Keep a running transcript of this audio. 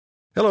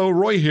Hello,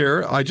 Roy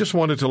here. I just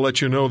wanted to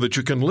let you know that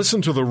you can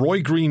listen to The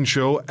Roy Green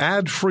Show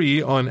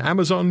ad-free on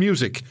Amazon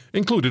Music,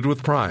 included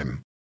with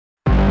Prime.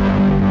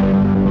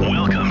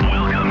 Welcome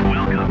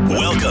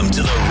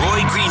to The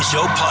Roy Green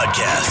Show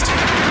podcast.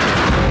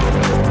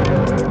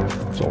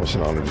 It's always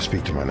an honor to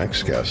speak to my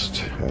next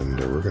guest, and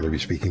we're going to be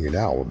speaking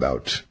now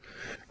about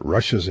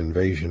Russia's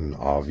invasion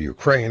of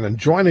Ukraine. And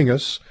joining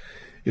us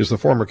is the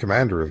former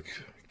commander of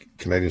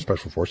Canadian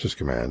Special Forces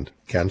Command,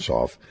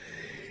 CANSOF,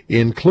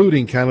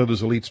 including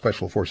Canada's Elite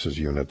Special Forces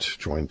Unit,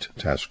 Joint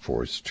Task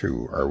Force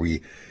 2. Are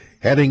we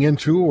heading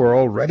into or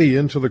already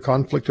into the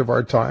conflict of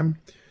our time?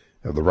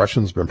 Have the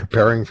Russians been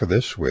preparing for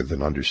this with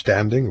an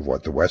understanding of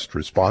what the West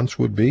response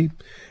would be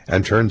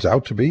and turns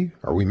out to be?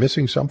 Are we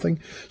missing something?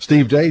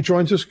 Steve Day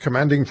joins us,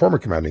 former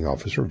commanding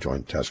officer of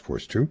Joint Task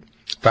Force 2,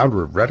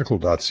 founder of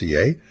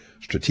Reticle.ca,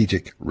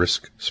 strategic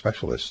risk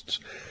specialists.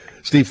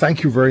 Steve,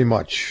 thank you very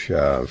much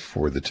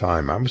for the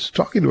time. I was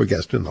talking to a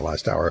guest in the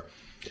last hour,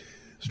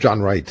 it's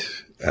John Wright,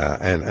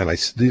 and I,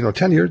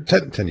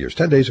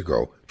 10 days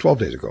ago, 12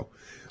 days ago,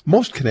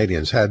 most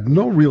Canadians had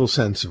no real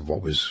sense of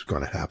what was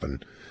going to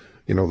happen.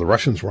 You know, the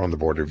Russians were on the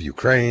border of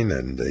Ukraine,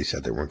 and they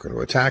said they weren't going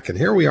to attack, and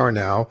here we are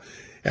now,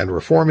 and we're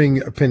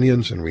forming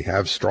opinions, and we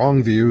have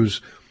strong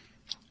views.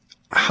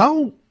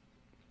 How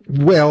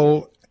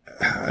well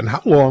and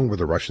how long were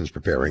the Russians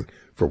preparing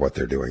for what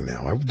they're doing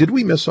now? Did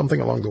we miss something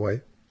along the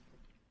way?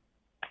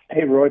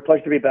 Hey, Roy,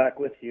 pleasure to be back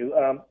with you.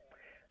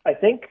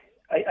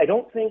 I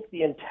don't think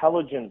the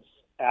intelligence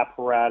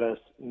apparatus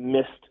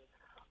missed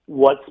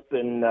what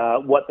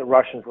the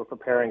Russians were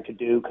preparing to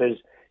do, because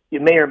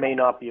you may or may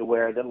not be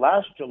aware that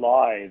last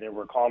July there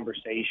were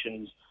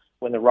conversations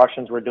when the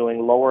Russians were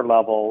doing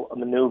lower-level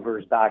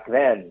maneuvers back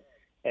then,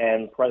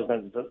 and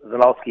President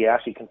Zelensky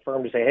actually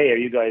confirmed to say, hey, are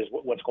you guys,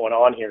 what's going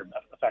on here,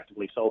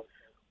 effectively. So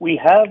we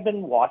have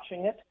been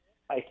watching it.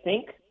 I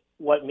think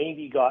what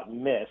maybe got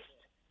missed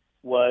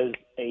was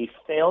a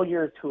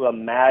failure to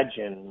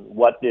imagine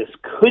what this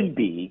could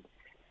be,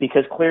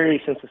 because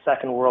clearly since the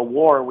Second World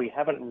War, we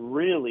haven't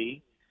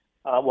really,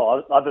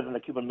 other than the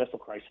Cuban Missile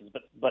Crisis,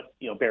 but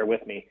bear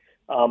with me,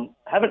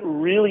 haven't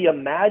really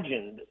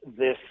imagined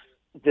this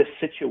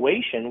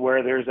situation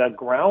where there's a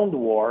ground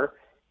war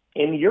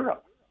in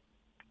Europe.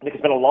 I think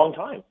it's been a long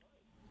time.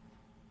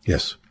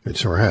 Yes, it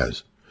sure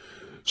has.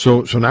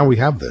 So now we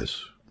have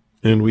this,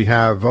 and we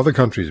have other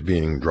countries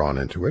being drawn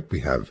into it. We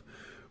have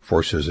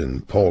forces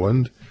in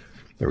Poland.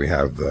 We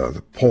have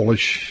the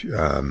Polish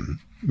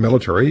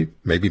military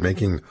maybe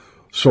making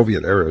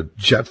Soviet-era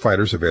jet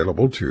fighters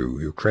available to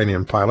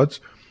Ukrainian pilots,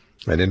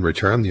 and in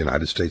return, the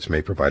United States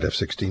may provide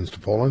F-16s to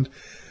Poland.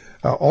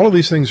 All of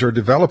these things are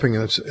developing,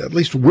 and at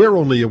least we're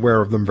only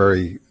aware of them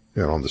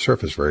on the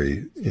surface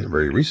very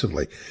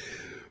recently.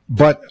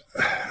 But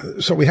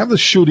so we have this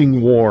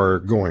shooting war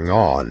going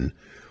on,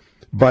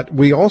 but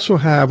we also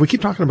we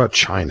keep talking about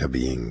China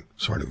being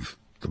sort of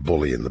the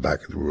bully in the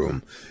back of the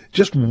room.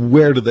 Just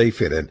where do they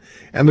fit in?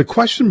 And the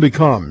question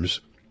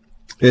becomes,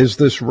 is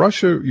this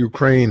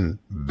Russia-Ukraine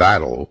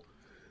battle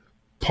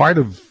part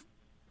of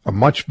a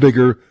much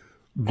bigger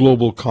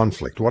global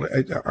conflict? What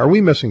are we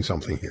missing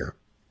something here?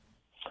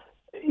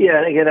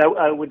 Yeah, again,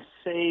 I would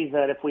say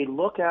that if we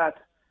look at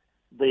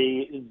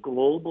the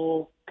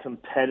global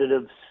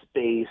competitive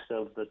space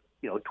of the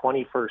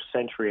 21st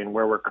century and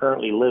where we're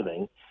currently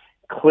living,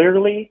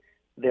 clearly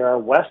there are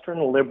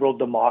Western liberal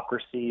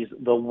democracies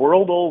the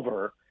world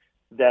over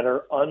that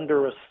are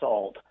under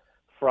assault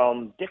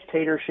from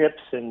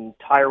dictatorships and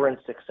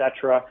tyrants,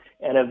 etc.,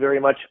 and a very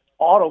much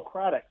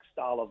autocratic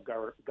style of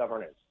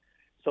governance.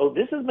 So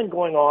this has been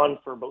going on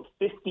for about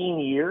 15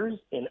 years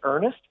in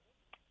earnest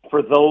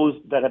for those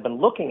that have been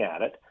looking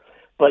at it.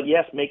 But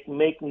yes, make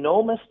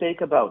no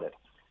mistake about it.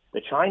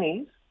 The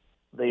Chinese,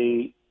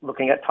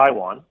 looking at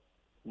Taiwan,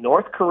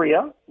 North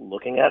Korea,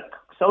 looking at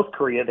South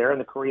Korea there in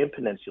the Korean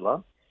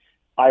Peninsula,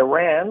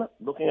 Iran,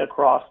 looking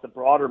across the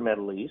broader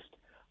Middle East,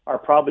 are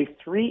probably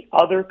three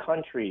other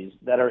countries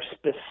that are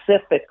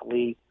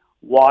specifically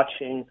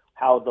watching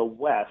how the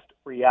West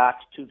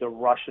reacts to the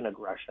Russian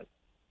aggression.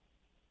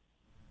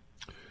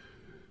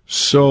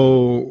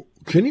 So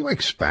can you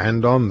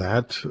expand on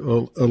that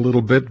a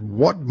little bit?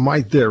 What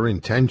might their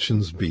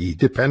intentions be,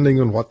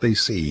 depending on what they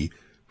see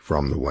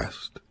from the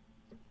West?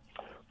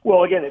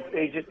 Well, again,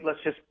 let's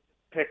just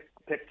pick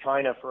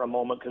China for a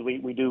moment, because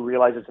we do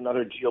realize it's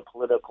another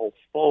geopolitical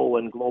foe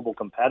and global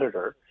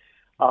competitor.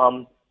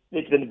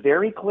 It's been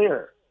very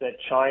clear that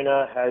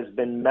China has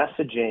been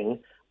messaging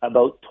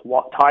about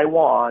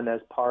Taiwan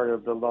as part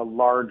of the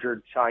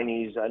larger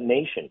Chinese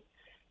nation.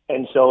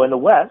 And so in the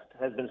West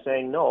has been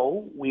saying,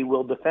 no, we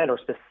will defend, or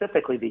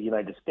specifically the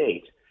United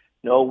States,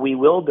 no, we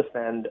will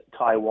defend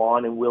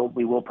Taiwan, and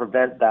we will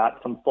prevent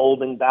that from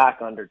folding back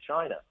under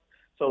China.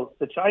 So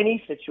the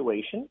Chinese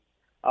situation,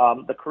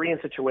 the Korean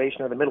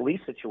situation, or the Middle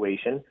East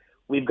situation,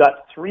 we've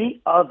got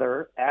three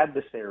other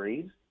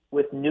adversaries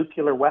with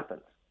nuclear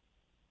weapons,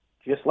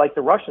 just like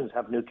the Russians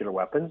have nuclear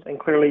weapons, and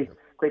clearly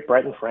Great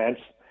Britain, France,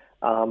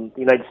 the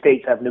United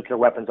States have nuclear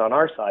weapons on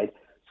our side.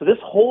 So this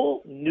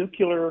whole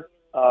nuclear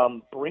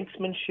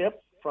brinksmanship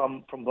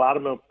from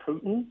Vladimir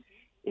Putin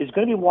is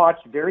going to be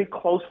watched very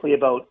closely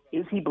about,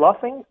 is he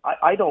bluffing?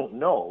 I don't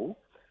know.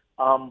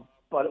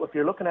 But if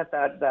you're looking at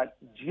that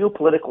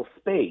geopolitical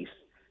space,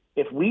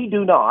 if we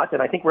do not,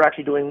 and I think we're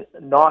actually doing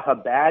not a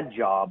bad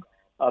job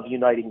of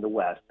uniting the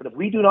West, but if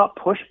we do not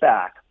push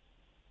back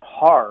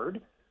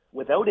hard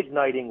without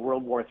igniting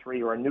World War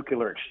III or a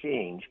nuclear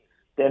exchange,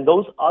 then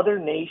those other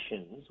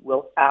nations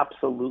will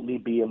absolutely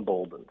be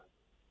emboldened.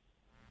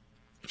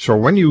 So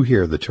when you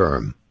hear the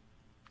term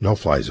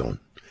no-fly zone,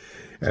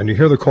 and you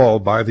hear the call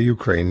by the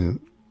Ukraine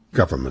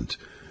government,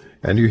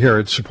 and you hear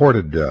it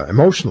supported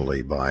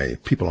emotionally by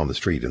people on the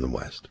street in the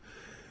West,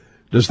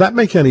 does that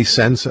make any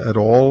sense at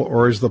all,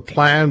 or is the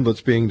plan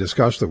that's being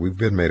discussed that we've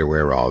been made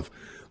aware of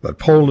that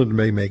Poland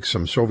may make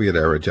some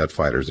Soviet-era jet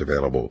fighters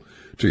available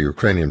to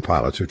Ukrainian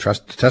pilots who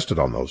tested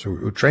on those,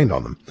 who trained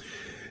on them?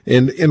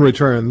 In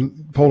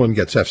return, Poland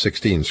gets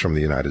F-16s from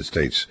the United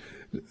States.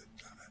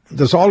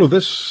 Does all of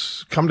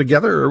this come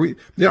together?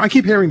 I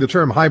keep hearing the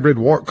term hybrid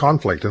war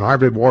conflict and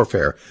hybrid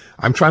warfare.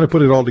 I'm trying to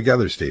put it all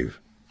together, Steve.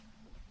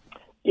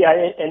 Yeah,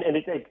 and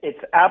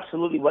it's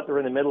absolutely what they're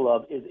in the middle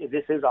of. Is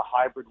this is a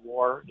hybrid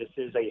war. This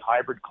is a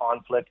hybrid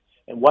conflict.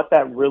 And what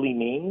that really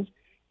means,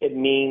 it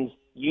means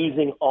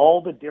using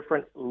all the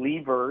different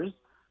levers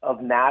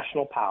of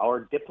national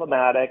power,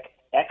 diplomatic,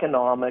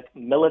 economic,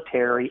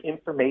 military,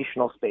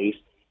 informational space,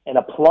 and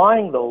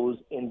applying those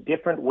in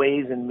different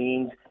ways and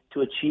means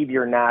to achieve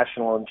your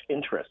national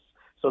interests.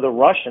 So the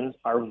Russians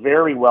are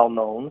very well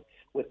known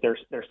with their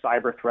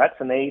cyber threats,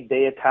 and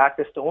they attacked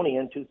Estonia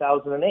in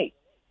 2008.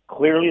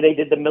 Clearly, they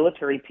did the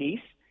military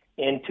piece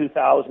in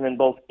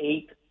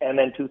 2008 and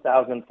then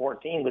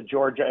 2014 with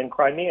Georgia and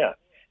Crimea.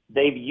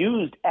 They've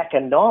used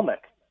economic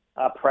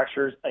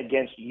pressures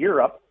against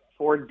Europe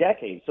for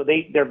decades. So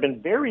they've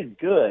been very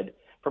good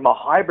from a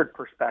hybrid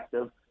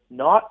perspective,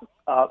 not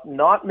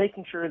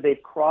making sure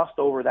they've crossed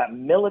over that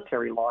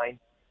military line,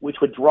 which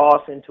would draw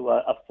us into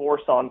a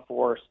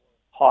force-on-force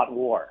hot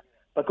war.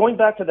 But going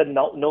back to the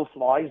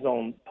no-fly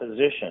zone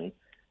position,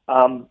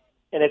 and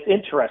it's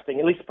interesting,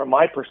 at least from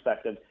my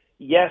perspective,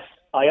 yes,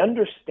 I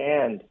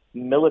understand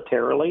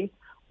militarily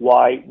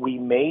why we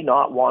may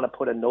not want to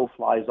put a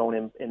no-fly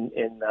zone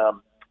in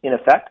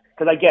effect,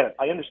 because I get it.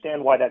 I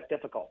understand why that's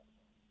difficult.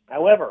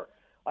 However,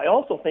 I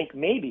also think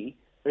maybe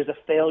there's a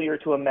failure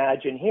to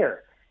imagine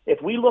here.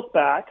 If we look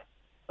back,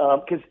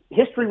 because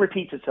history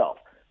repeats itself,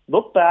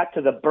 look back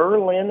to the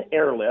Berlin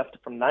airlift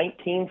from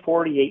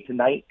 1948 to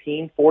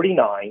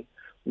 1949,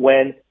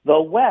 when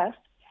the West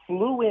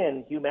flew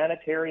in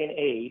humanitarian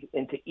aid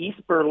into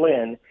East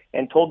Berlin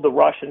and told the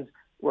Russians,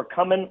 we're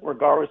coming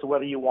regardless of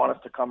whether you want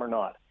us to come or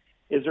not.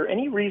 Is there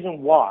any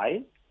reason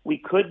why we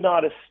could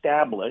not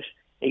establish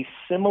a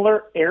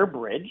similar air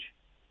bridge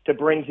to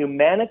bring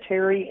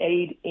humanitarian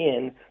aid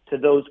in to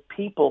those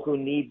people who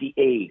need the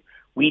aid?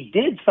 We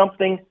did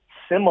something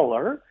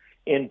similar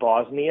in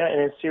Bosnia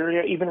and in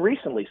Syria even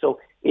recently. So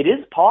it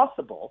is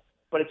possible,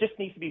 but it just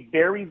needs to be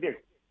very, very,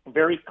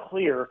 very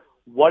clear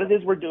what it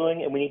is we're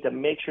doing, and we need to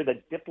make sure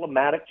the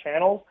diplomatic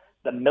channels,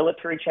 the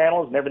military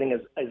channels, and everything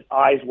is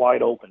eyes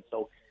wide open.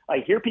 So I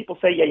hear people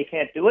say, yeah, you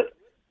can't do it.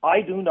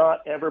 I do not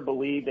ever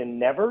believe in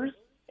nevers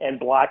and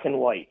black and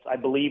whites. I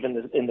believe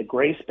in the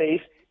gray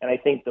space, and I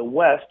think the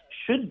West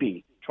should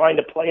be trying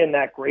to play in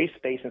that gray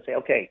space and say,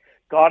 okay,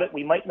 got it,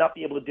 we might not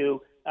be able to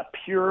do a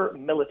pure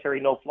military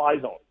no-fly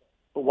zone,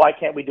 but why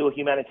can't we do a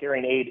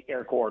humanitarian aid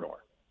air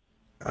corridor?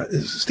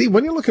 Steve,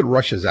 when you look at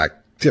Russia's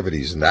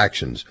activities and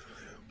actions,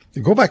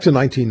 you go back to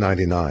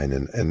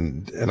 1999,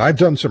 and I've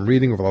done some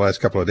reading over the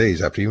last couple of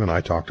days after you and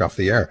I talked off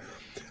the air.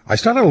 I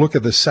started to look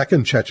at the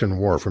Second Chechen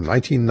War from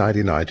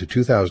 1999 to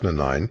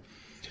 2009,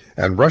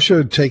 and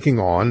Russia taking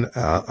on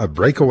a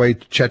breakaway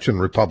Chechen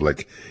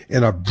republic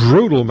in a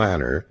brutal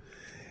manner,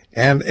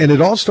 and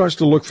it all starts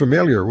to look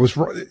familiar.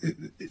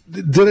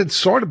 Did it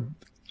sort of,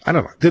 I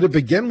don't know, did it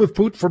begin with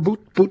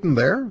Putin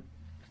there?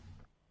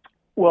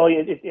 Well,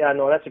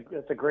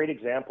 that's a great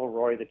example,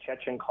 Roy, the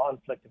Chechen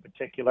conflict in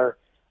particular.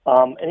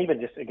 And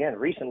even just, again,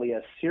 recently,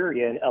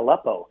 Syria and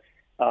Aleppo.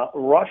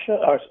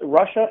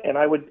 Russia, and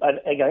I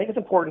think it's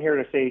important here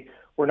to say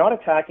we're not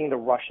attacking the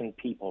Russian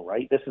people,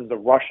 right? This is the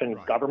Russian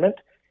government.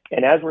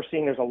 And as we're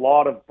seeing, there's a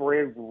lot of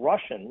brave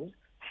Russians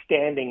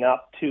standing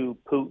up to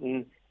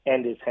Putin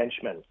and his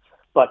henchmen.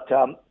 But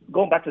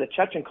going back to the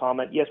Chechen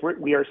comment, yes,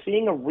 we are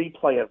seeing a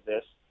replay of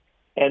this.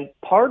 And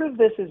part of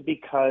this is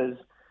because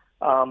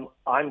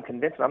I'm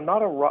convinced I'm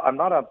not a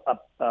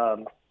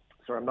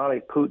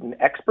Putin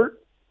expert.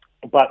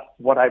 But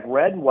what I've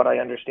read and what I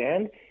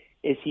understand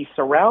is he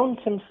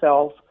surrounds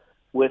himself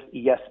with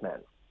yes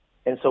men.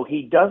 And so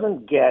he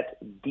doesn't get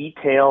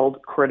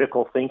detailed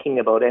critical thinking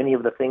about any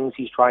of the things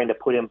he's trying to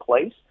put in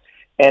place.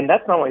 And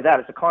that's not only that,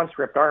 it's a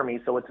conscript army,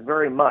 so it's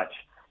very much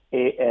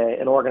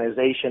an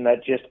organization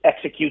that just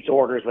executes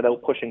orders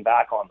without pushing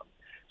back on them.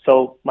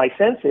 So my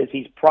sense is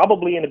he's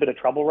probably in a bit of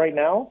trouble right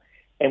now.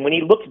 And when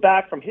he looks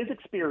back from his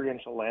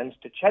experiential lens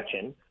to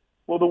Chechen,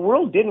 well, the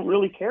world didn't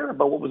really care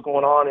about what was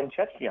going on in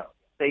Chechnya.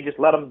 They just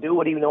let him do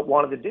what he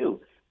wanted to do.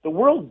 The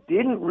world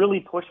didn't really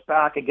push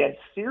back against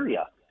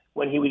Syria.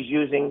 when he was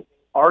using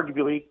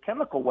arguably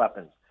chemical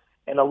weapons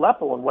in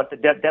Aleppo and what the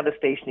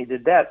devastation he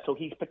did that. So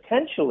he's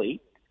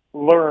potentially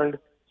learned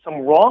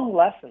some wrong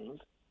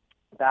lessons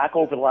back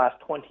over the last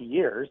 20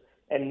 years,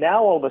 and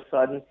now all of a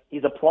sudden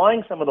he's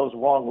applying some of those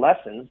wrong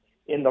lessons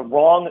in the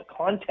wrong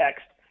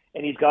context,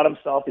 and he's got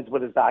himself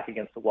with his back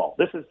against the wall.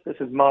 This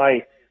is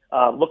my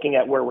looking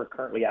at where we're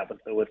currently at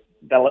with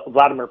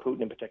Vladimir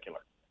Putin in particular.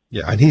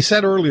 Yeah, and he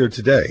said earlier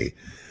today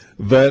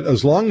that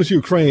as long as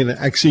Ukraine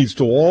accedes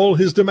to all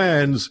his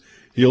demands,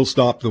 he'll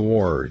stop the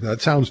war.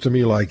 That sounds to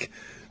me like,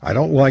 I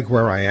don't like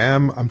where I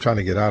am. I'm trying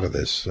to get out of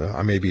this.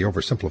 I may be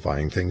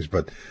oversimplifying things,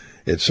 but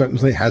it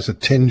certainly has a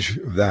tinge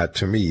of that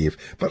to me.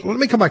 But let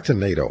me come back to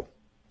NATO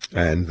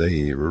and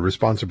the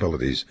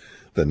responsibilities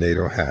that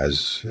NATO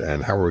has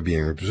and how we're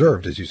being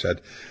observed, as you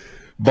said,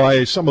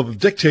 by some of the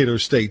dictator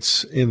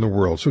states in the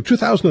world. So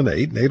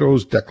 2008,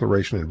 NATO's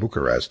declaration in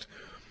Bucharest,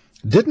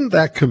 didn't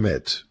that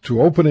commit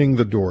to opening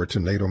the door to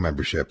NATO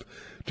membership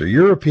to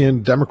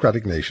European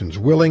democratic nations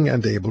willing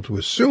and able to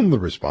assume the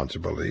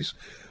responsibilities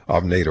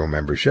of NATO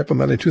membership?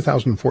 And then in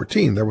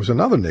 2014, there was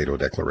another NATO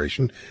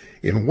declaration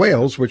in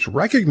Wales which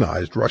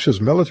recognized Russia's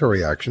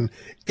military action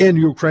in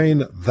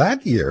Ukraine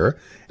that year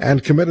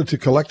and committed to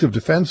collective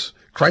defense,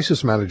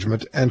 crisis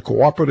management, and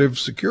cooperative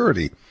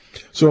security.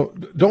 So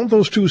don't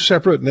those two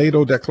separate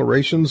NATO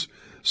declarations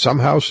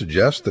somehow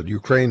suggest that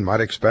Ukraine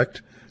might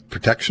expect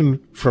protection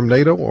from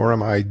NATO, or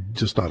am I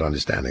just not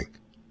understanding?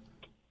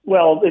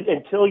 Well,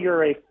 until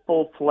you're a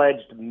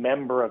full-fledged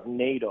member of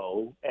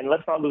NATO, and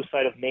let's not lose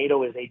sight of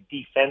NATO as a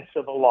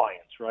defensive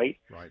alliance, right?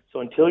 Right. So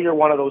until you're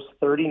one of those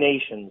 30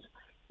 nations,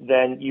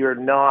 then you're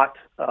not,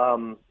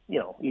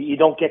 you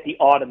don't get the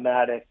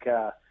automatic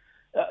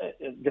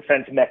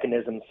defense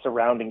mechanisms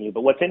surrounding you.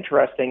 But what's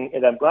interesting,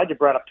 and I'm glad you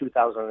brought up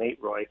 2008,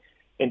 Roy.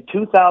 In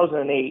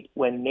 2008,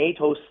 when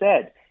NATO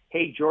said,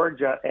 hey,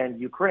 Georgia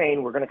and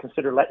Ukraine, we're going to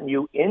consider letting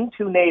you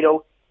into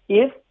NATO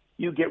if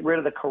you get rid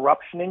of the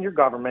corruption in your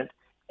government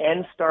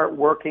and start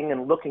working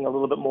and looking a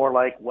little bit more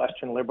like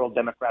Western liberal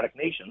democratic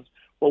nations.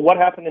 Well, what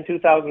happened in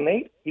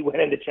 2008? He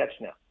went into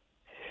Chechnya.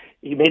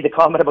 He made the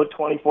comment about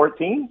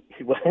 2014.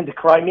 He went into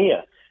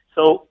Crimea.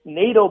 So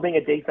NATO, being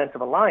a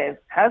defensive alliance,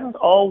 hasn't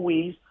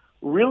always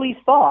really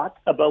thought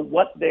about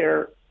what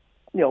their,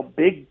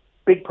 big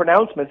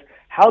pronouncements,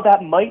 how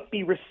that might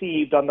be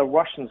received on the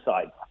Russian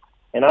side.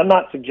 And I'm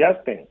not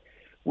suggesting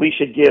we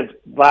should give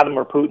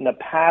Vladimir Putin a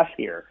pass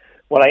here.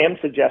 What I am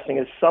suggesting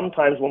is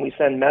sometimes when we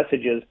send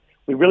messages,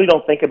 we really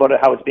don't think about it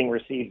how it's being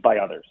received by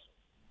others.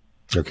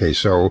 Okay,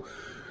 so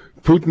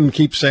Putin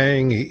keeps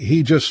saying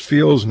he just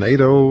feels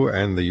NATO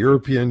and the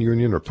European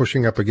Union are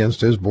pushing up against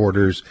his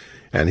borders,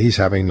 and he's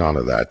having none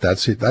of that.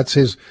 That's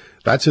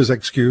his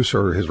excuse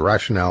or his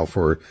rationale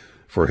for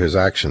his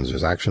actions.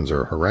 His actions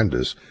are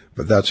horrendous,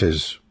 but that's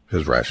his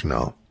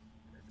rationale.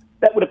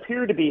 That would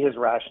appear to be his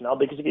rationale,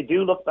 because if you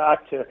do look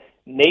back to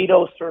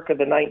NATO circa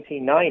the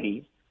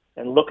 1990s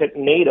and look at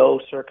NATO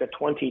circa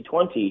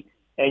 2020,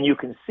 and you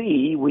can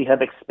see we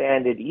have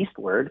expanded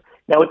eastward.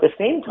 Now, at the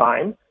same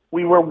time,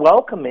 we were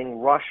welcoming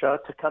Russia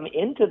to come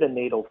into the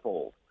NATO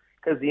fold,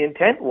 because the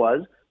intent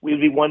was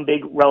we'd be one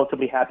big,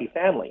 relatively happy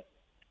family.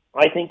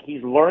 I think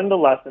he's learned the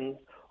lessons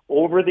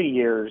over the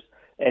years,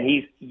 and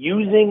he's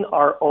using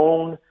our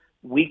own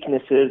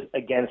weaknesses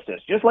against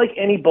us, just like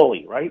any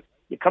bully, right?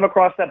 You come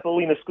across that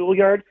bully in the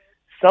schoolyard,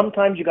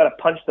 sometimes you got to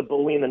punch the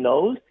bully in the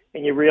nose,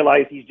 and you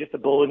realize he's just a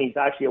bully and he's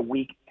actually a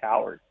weak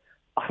coward.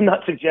 I'm not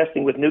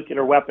suggesting with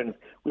nuclear weapons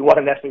we want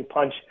to necessarily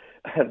punch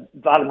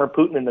Vladimir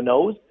Putin in the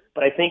nose,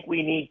 but I think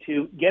we need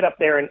to get up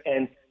there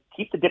and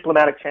keep the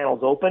diplomatic channels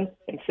open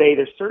and say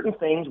there's certain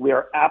things we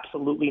are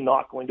absolutely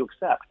not going to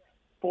accept.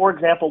 For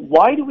example,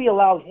 why do we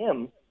allow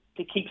him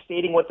to keep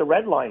stating what the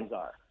red lines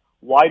are?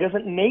 Why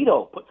doesn't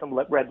NATO put some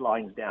red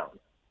lines down?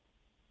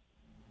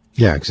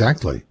 Yeah,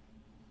 exactly.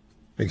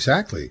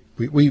 Exactly.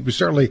 We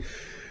certainly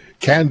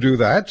can do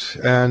that,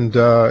 and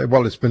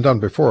it's been done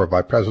before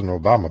by President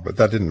Obama, but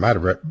that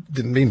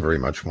didn't mean very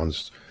much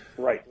once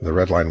the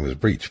red line was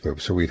breached.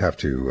 So we'd have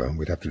to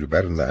do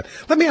better than that.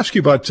 Let me ask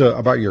you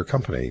about your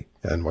company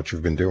and what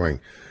you've been doing,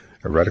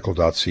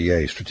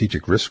 Reticle.ca,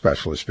 strategic risk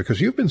specialist,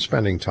 because you've been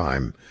spending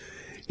time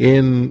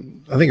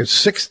in, I think it's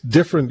 6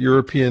 different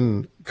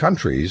European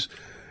countries,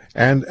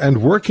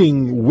 and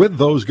working with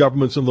those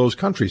governments in those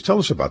countries. Tell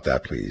us about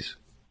that, please.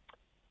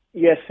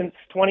 Yes, since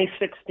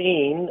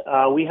 2016,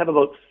 we have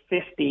about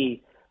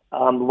 50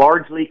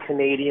 largely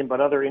Canadian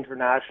but other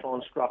international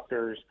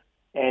instructors,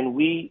 and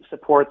we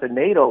support the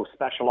NATO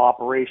Special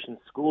Operations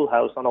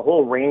Schoolhouse on a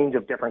whole range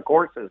of different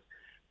courses.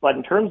 But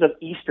in terms of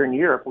Eastern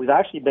Europe, we've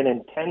actually been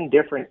in 10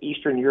 different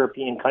Eastern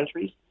European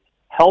countries,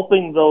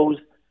 helping those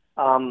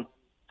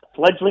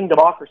fledgling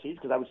democracies,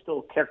 because I would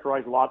still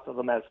characterize lots of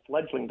them as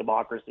fledgling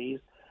democracies,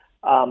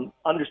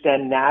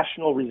 understand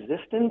national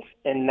resistance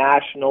and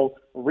national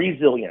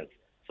resilience.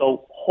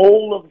 So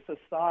whole of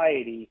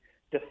society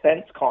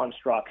defense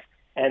constructs,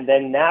 and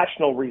then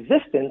national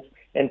resistance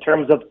in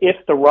terms of if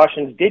the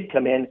Russians did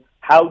come in,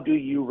 how do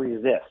you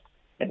resist?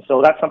 And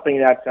so that's something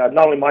that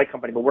not only my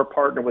company, but we're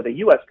partnered with a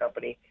U.S.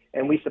 company,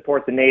 and we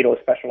support the NATO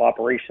Special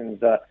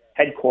Operations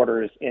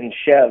headquarters in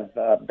Chev,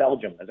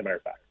 Belgium, as a matter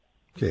of fact.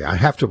 Okay, I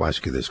have to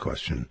ask you this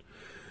question.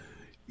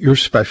 Your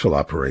special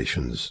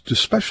operations, do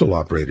special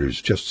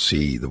operators just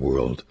see the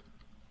world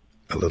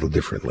a little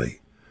differently?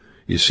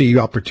 You see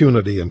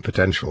opportunity and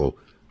potential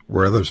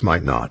where others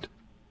might not.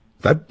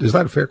 Is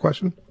that a fair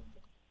question?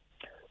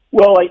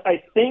 Well,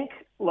 I think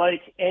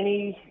like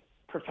any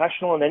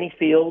professional in any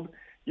field,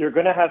 you're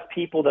going to have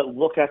people that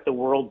look at the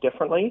world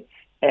differently.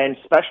 And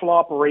special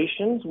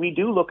operations, we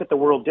do look at the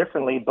world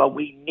differently, but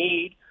we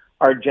need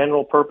our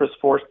general purpose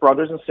force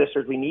brothers and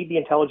sisters. We need the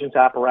intelligence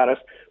apparatus.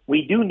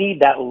 We do need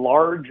that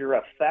larger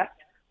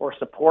effect or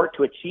support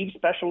to achieve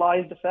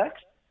specialized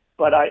effects.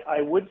 But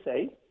I would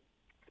say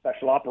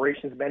special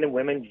operations men and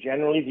women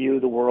generally view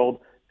the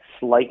world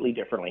slightly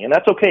differently. And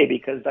that's okay,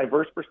 because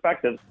diverse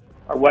perspectives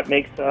are what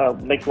makes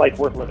life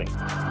worth living.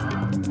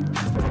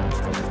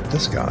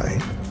 This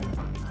guy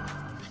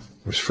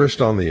was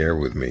first on the air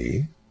with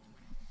me.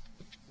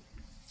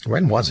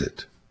 When was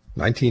it?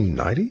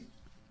 1990?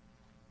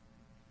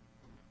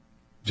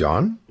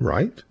 John,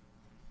 right?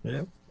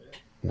 Yeah.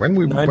 When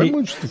was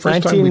the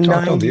first time we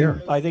talked on the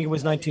air? I think it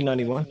was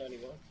 1991.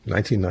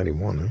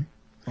 1991, huh?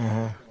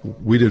 Uh-huh.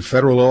 We did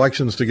federal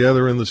elections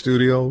together in the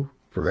studio,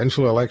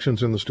 provincial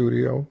elections in the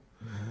studio.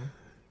 Uh-huh.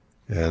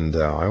 And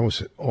I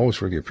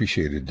always really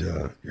appreciated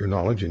your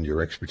knowledge and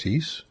your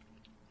expertise.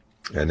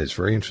 And it's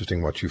very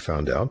interesting what you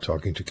found out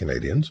talking to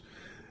Canadians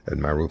at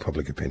Maru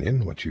Public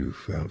Opinion, what you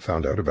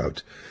found out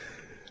about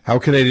how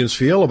Canadians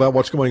feel about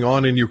what's going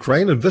on in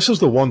Ukraine. And this is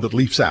the one that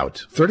leaps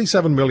out.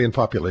 37 million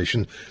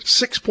population,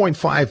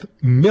 6.5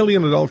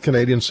 million adult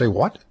Canadians say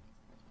what?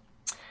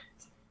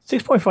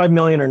 6.5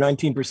 million, or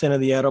 19% of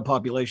the adult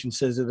population,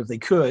 says that if they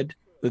could,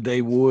 that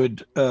they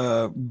would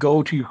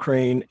go to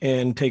Ukraine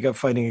and take up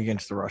fighting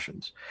against the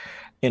Russians.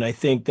 And I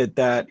think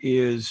that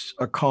is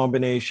a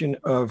combination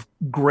of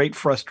great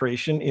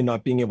frustration in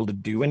not being able to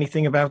do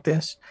anything about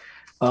this,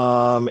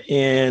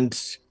 and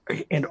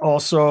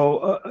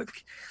also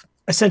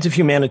a sense of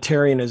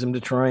humanitarianism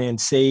to try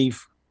and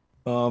save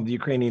the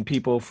Ukrainian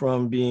people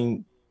from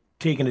being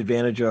taken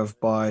advantage of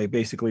by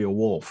basically a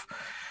wolf.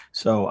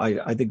 So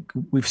I think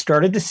we've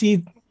started to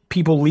see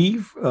people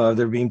leave. There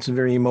have been some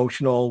very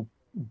emotional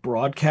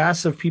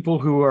broadcasts of people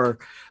who are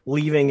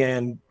leaving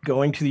and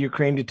going to the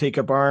Ukraine to take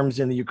up arms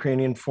in the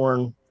Ukrainian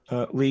Foreign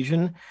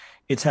Legion.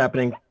 It's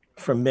happening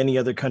from many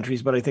other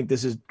countries, but I think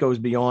this goes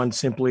beyond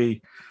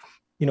simply,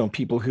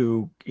 people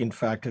who in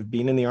fact have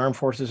been in the armed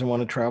forces and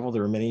want to travel.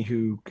 There are many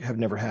who have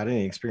never had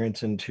any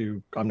experience and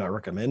who, I'm not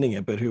recommending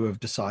it, but who have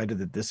decided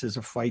that this is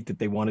a fight that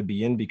they want to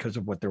be in because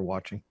of what they're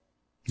watching.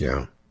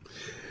 Yeah.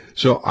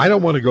 So I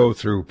don't want to go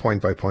through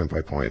point by point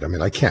by point. I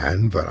mean, I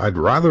can, but I'd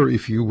rather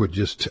if you would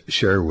just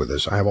share with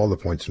us. I have all the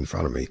points in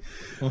front of me.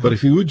 Mm-hmm. But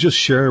if you would just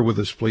share with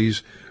us,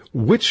 please,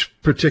 which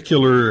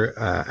particular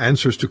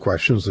answers to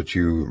questions that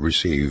you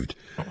received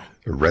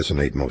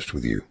resonate most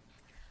with you?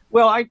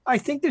 Well, I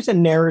think there's a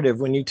narrative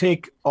when you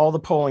take all the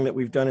polling that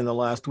we've done in the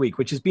last week,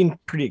 which has been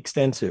pretty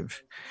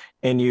extensive,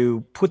 and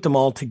you put them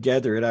all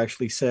together, it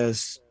actually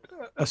says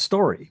a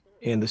story.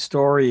 And the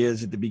story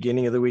is, at the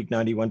beginning of the week,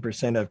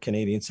 91% of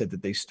Canadians said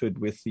that they stood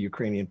with the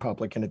Ukrainian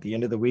public. And at the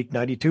end of the week,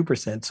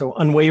 92%. So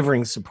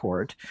unwavering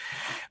support.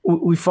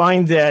 We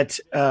find that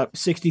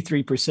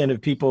 63%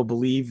 of people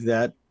believe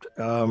that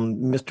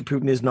Mr.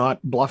 Putin is not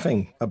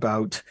bluffing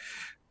about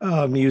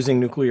using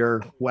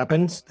nuclear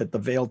weapons, that the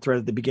veiled threat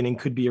at the beginning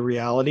could be a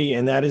reality.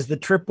 And that is the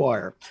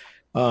tripwire.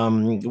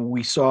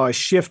 We saw a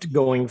shift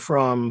going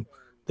from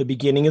the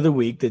beginning of the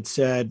week that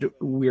said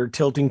we're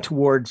tilting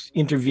towards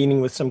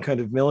intervening with some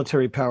kind of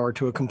military power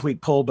to a complete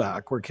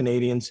pullback, where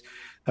Canadians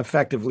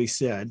effectively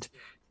said,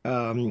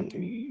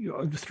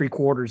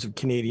 3/4 of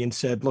Canadians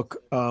said,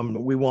 look,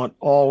 we want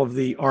all of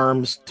the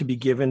arms to be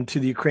given to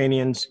the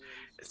Ukrainians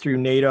through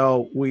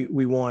NATO.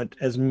 We want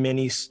as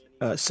many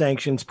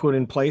sanctions put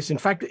in place. In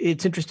fact,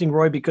 it's interesting,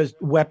 Roy, because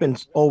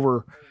weapons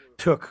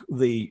overtook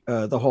the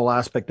whole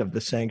aspect of the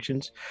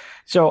sanctions.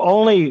 So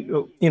only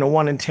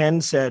 1 in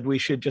 10 said we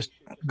should just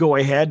go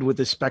ahead with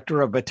the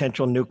specter of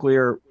potential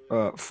nuclear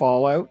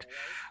fallout,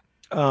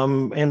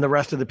 and the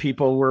rest of the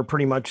people were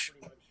pretty much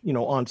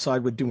on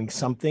side with doing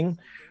something.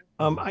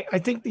 I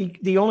think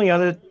the only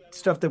other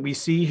stuff that we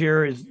see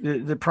here is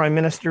the Prime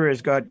Minister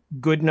has got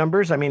good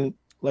numbers. I mean,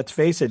 let's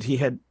face it, he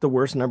had the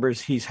worst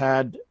numbers he's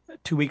had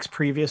 2 weeks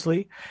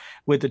previously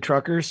with the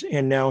truckers,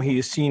 and now he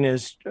is seen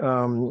as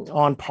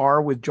on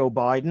par with Joe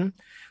Biden,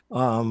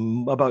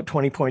 about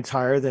 20 points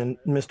higher than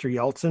Mr.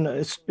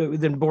 Yeltsin,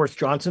 than Boris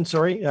Johnson,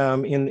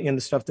 in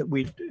the stuff that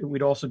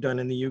we'd also done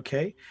in the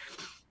UK.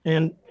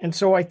 And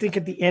so I think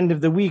at the end of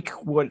the week,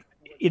 what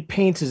it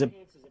paints is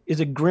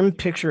a grim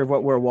picture of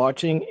what we're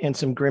watching, and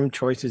some grim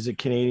choices that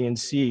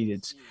Canadians see.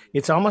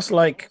 It's almost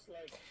like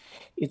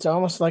it's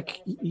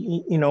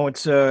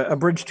a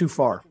bridge too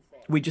far.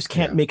 We just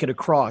can't make it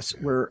across.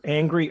 We're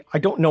angry. I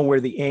don't know where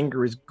the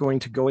anger is going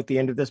to go at the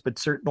end of this, but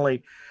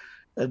certainly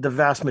the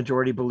vast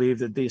majority believe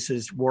that this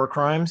is war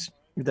crimes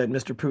that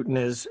Mr. Putin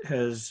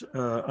has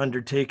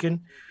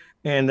undertaken,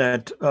 and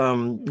that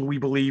we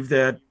believe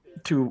that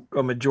to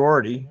a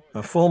majority,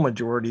 a full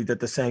majority, that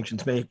the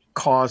sanctions may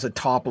cause a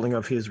toppling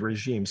of his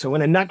regime. So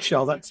in a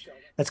nutshell, that's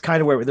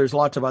kind of where there's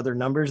lots of other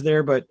numbers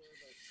there, but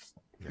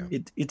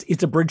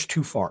it's a bridge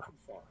too far.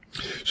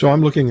 So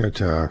I'm looking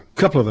at a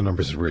couple of the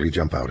numbers that really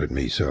jump out at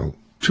me. So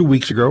 2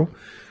 weeks ago,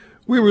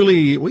 we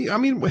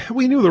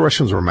knew the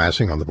Russians were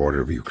massing on the border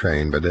of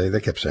Ukraine, but they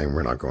kept saying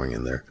we're not going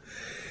in there.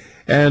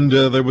 And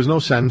there was no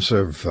sense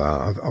of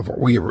what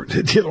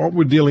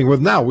we're dealing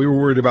with now. We were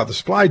worried about the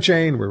supply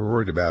chain. We were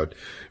worried about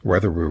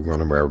whether we were going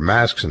to wear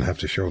masks and have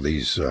to show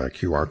these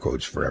QR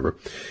codes forever.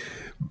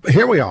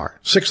 Here we are,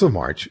 6th of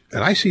March,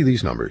 and I see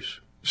these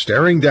numbers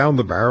staring down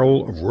the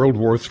barrel of World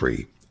War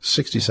III.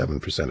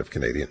 67% of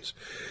Canadians.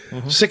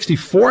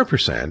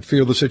 64%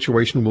 feel the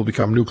situation will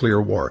become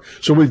nuclear war.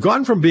 So we've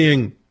gone from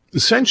being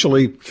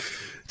essentially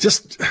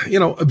just,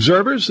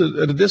 observers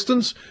at a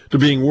distance to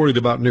being worried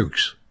about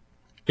nukes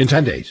in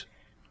 10 days.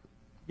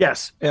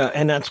 Yes.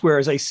 And that's where,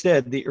 as I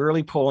said, the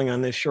early polling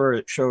on this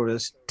showed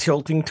us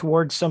tilting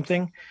towards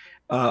something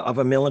of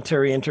a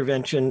military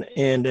intervention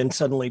and then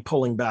suddenly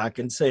pulling back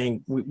and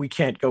saying we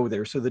can't go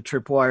there. So the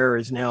tripwire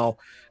is now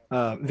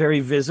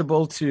very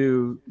visible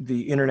to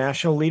the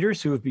international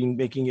leaders who have been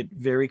making it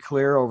very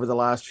clear over the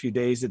last few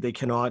days that they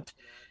cannot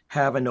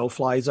have a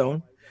no-fly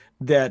zone,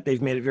 that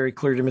they've made it very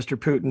clear to Mr.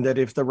 Putin that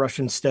if the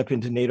Russians step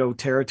into NATO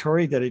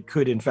territory, that it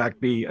could in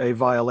fact be a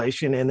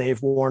violation, and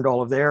they've warned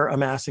all of their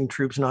amassing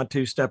troops not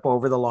to step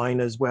over the line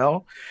as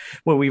well.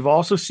 What we've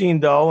also seen,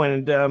 though,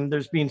 and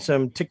there's been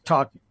some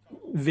TikTok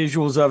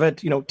visuals of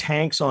it,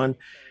 tanks on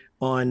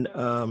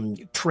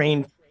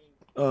train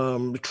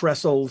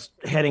trestles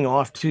heading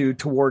off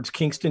towards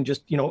Kingston,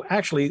 just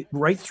actually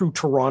right through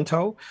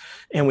Toronto,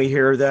 and we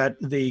hear that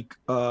the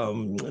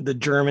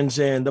Germans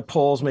and the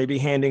Poles may be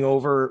handing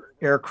over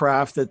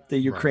aircraft that the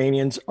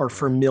Ukrainians are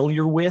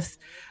familiar with,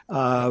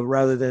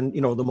 rather than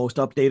the most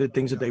updated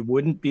things that they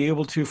wouldn't be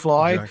able to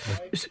fly.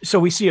 Exactly. So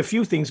we see a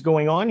few things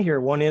going on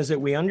here. One is that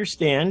we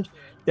understand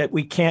that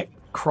we can't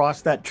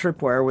cross that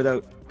tripwire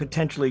without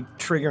potentially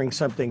triggering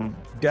something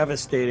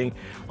devastating.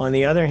 On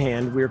the other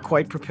hand, we're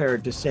quite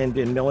prepared to send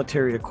in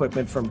military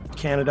equipment from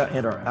Canada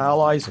and our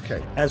allies,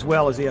 as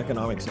well as the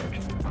economic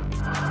sanctions.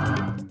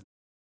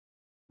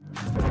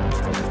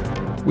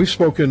 We've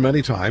spoken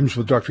many times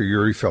with Dr.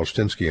 Yuri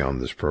Felshtinsky on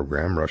this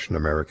program,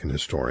 Russian-American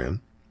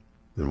historian,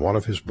 and one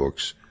of his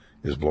books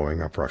is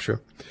Blowing Up Russia,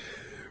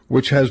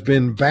 which has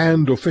been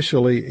banned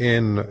officially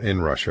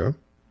in Russia,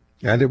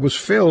 and it was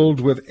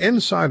filled with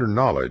insider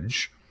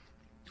knowledge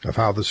of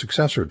how the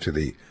successor to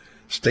the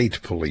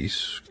state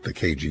police, the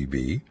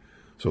KGB,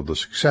 so the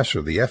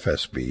successor, the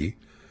FSB,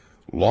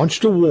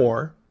 launched a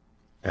war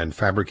and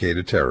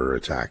fabricated terror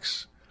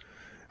attacks.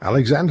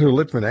 Alexander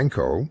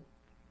Litvinenko,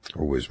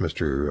 who is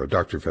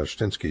Dr.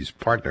 Felshtinsky's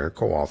partner,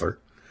 co-author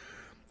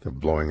of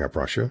Blowing Up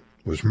Russia,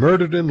 was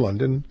murdered in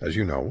London, as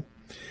you know,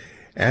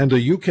 and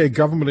a UK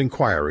government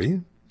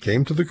inquiry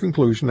came to the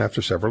conclusion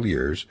after several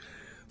years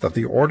that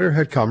the order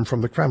had come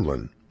from the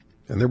Kremlin,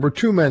 and there were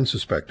 2 men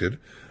suspected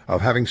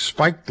of having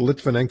spiked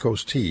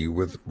Litvinenko's tea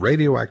with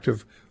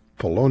radioactive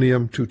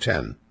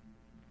polonium-210.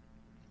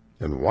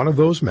 And one of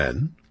those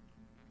men,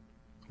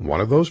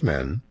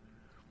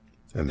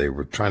 and they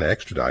were trying to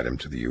extradite him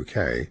to the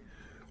UK,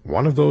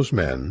 one of those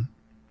men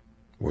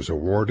was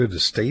awarded a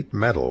state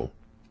medal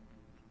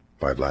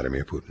by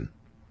Vladimir Putin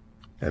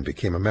and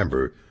became a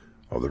member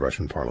of the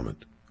Russian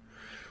parliament.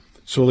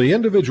 So the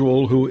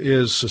individual who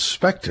is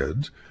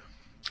suspected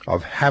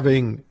of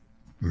having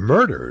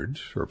murdered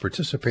or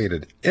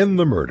participated in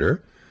the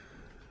murder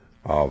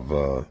of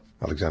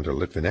Alexander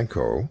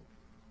Litvinenko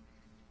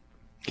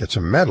gets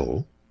a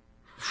medal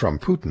from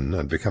Putin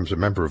and becomes a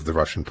member of the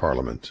Russian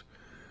parliament.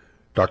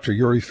 Dr.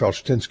 Yuri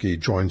Felshtinsky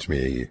joins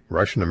me,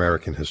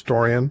 Russian-American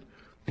historian.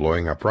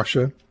 Blowing Up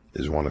Russia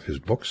is one of his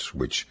books,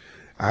 which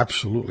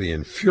absolutely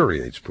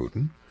infuriates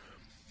Putin.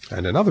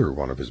 And another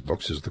one of his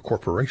books is The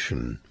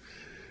Corporation.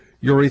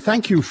 Yuri,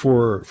 thank you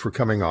for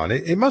coming on.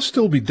 It must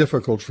still be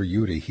difficult for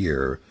you to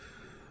hear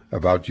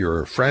about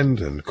your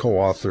friend and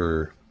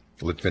co-author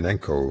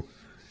Litvinenko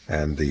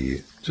and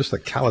the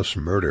callous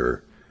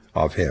murder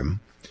of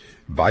him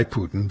by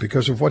Putin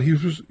because of what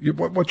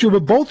you were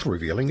both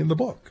revealing in the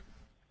book.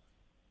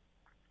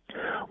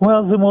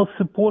 Well, the most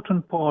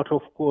important part,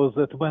 of course,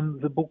 that when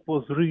the book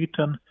was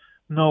written,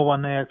 no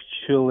one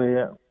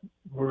actually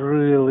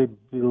really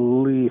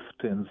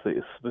believed in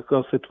this,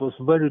 because it was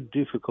very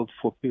difficult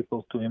for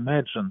people to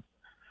imagine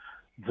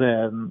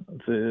that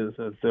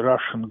the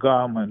Russian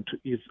government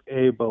is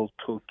able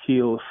to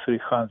kill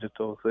 300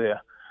 of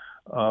their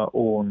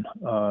own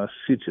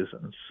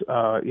citizens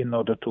in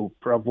order to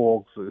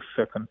provoke the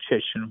Second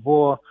Chechen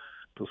War,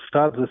 to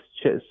start the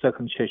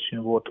Second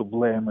Chechen War, to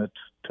blame it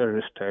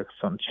terrorist acts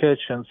on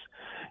Chechens,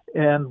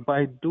 and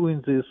by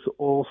doing this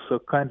also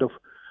kind of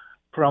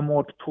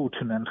promote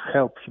Putin and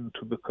help him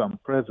to become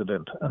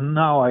president. And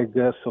now I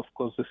guess, of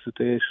course, the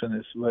situation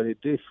is very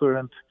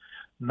different.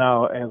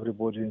 Now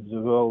everybody in the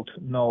world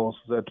knows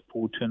that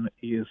Putin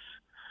is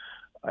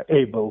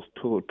able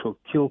to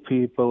kill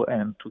people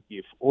and to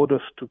give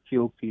orders to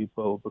kill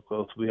people,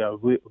 because we are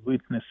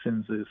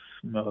witnessing these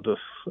murders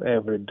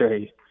every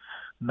day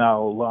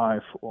now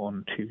live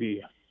on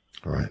TV.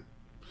 Right.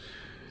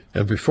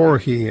 And before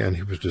he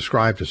was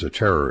described as a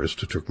terrorist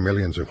who took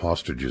millions of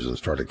hostages and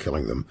started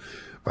killing them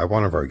by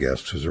one of our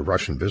guests, who's a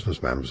Russian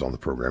businessman who was on the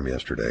program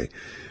yesterday.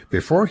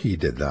 Before he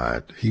did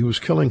that, he was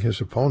killing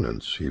his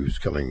opponents. He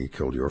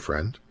killed your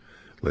friend,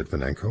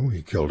 Litvinenko.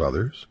 He killed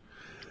others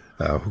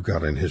who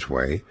got in his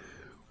way.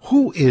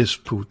 Who is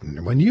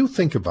Putin? When you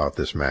think about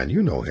this man,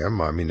 you know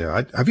him. I mean,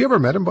 have you ever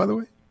met him, by the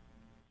way?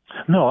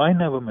 No, I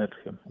never met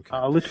him. Okay.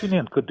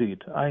 Litvinenko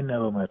did. I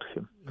never met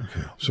him.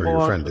 Okay, so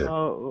your friend did.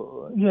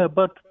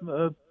 But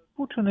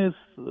Putin is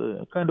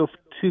kind of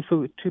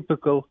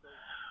typical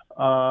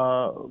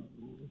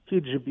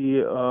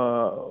KGB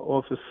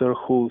officer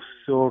who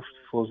served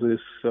for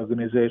this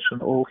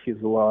organization all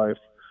his life.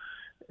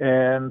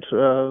 And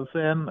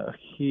then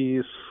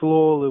he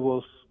slowly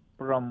was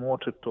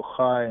promoted to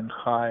high and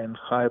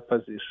high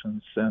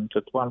positions. And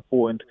at one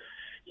point,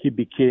 he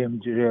became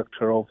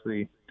director of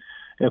the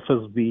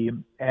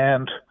FSB.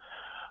 And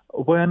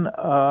when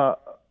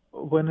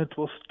it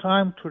was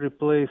time to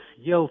replace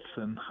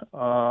Yeltsin,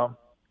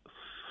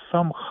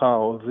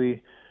 somehow the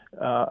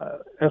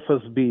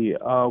FSB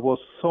was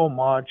so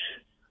much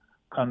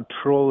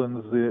controlling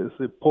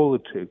the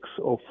politics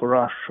of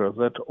Russia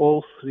that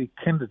all three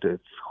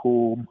candidates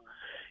whom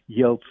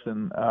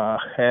Yeltsin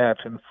had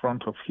in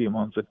front of him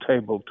on the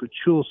table to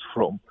choose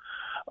from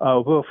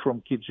were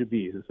from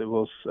KGB. There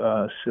was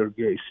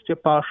Sergei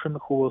Stepashin,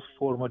 who was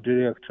former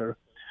director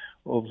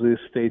of the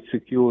state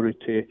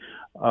security,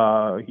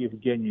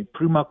 Evgeny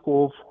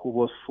Primakov, who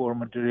was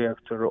former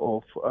director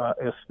of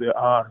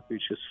SVR,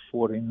 which is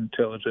Foreign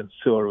Intelligence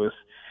Service,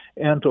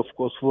 and of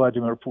course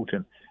Vladimir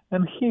Putin.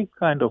 And he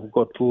kind of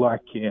got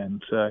lucky,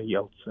 and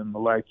Yeltsin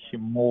liked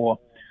him more,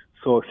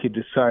 so he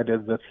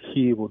decided that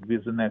he would be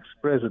the next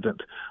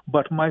president.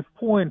 But my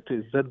point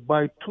is that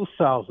by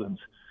 2000,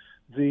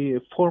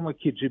 the former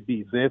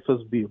KGB, the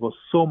FSB, was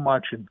so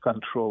much in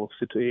control of the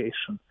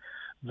situation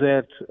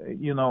that,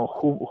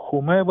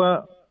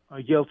 whomever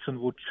Yeltsin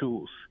would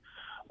choose,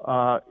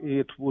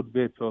 it would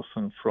be a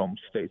person from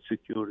state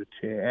security,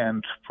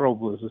 and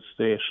probably the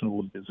situation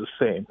would be the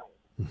same.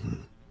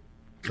 Mm-hmm.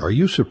 Are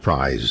you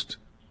surprised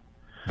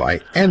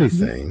by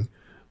anything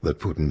that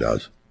Putin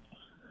does?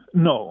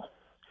 No.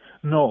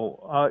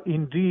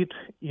 Indeed,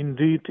 in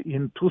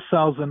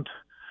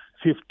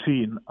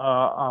 2015,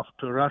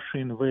 after Russia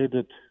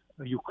invaded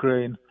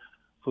Ukraine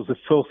for the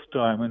first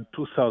time in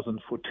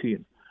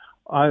 2014,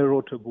 I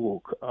wrote a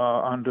book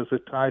under the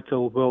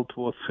title World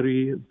War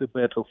III, The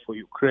Battle for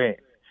Ukraine.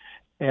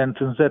 And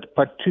in that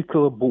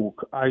particular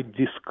book, I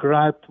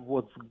described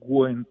what's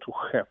going to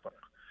happen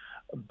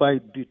by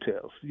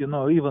details,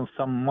 even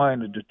some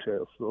minor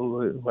details,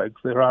 like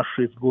the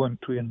Russia is going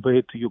to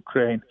invade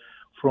Ukraine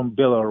from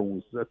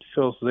Belarus, that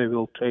first they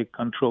will take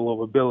control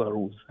over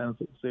Belarus, and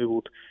they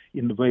would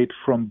invade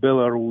from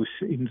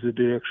Belarus in the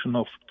direction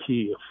of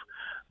Kiev,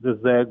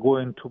 that they are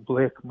going to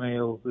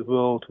blackmail the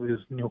world with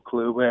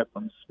nuclear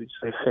weapons, which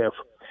they have.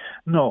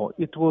 No,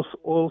 it was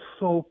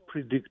also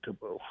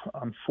predictable,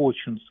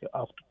 unfortunately,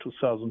 after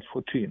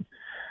 2014,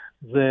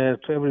 that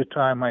every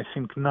time I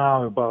think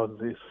now about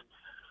this,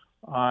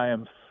 I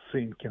am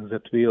thinking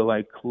that we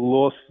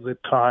lost the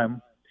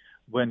time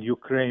when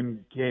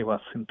Ukraine gave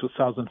us in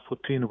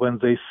 2014, when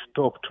they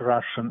stopped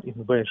Russian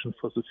invasion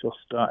for the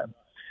first time.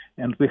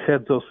 And we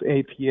had those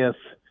 8 years,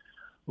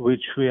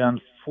 which we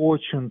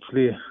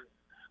unfortunately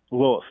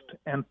lost.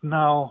 And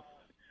now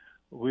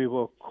we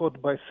were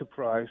caught by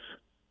surprise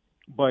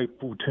by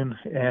Putin.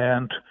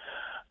 And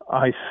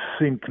I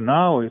think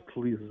now, at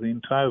least, the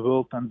entire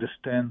world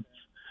understands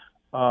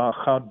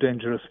how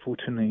dangerous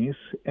Putin is,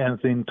 and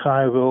the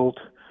entire world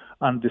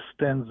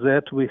understands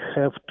that we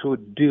have to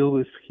deal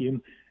with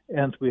him,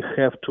 and we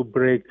have to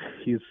break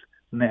his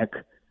neck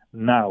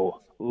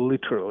now,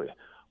 literally.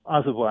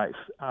 Otherwise,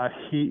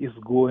 he is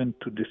going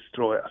to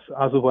destroy us.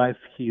 Otherwise,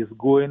 he is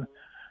going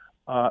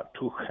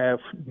to have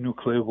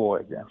nuclear war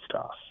against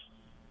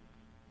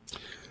us.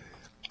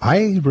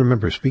 I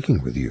remember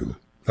speaking with you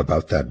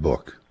about that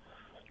book.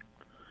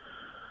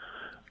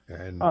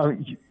 And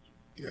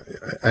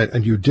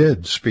you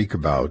did speak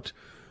about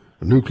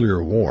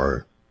nuclear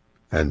war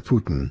and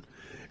Putin,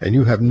 and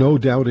you have no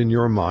doubt in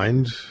your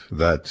mind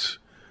that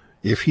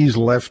if he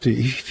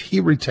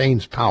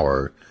retains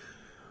power,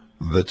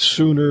 that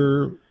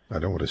sooner, I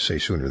don't want to say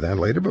sooner than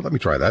later, but let me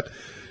try that.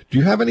 Do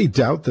you have any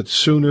doubt that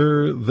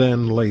sooner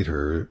than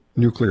later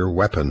nuclear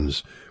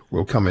weapons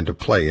will come into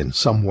play in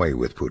some way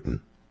with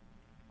Putin?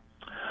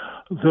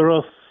 There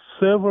are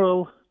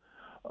several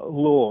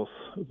laws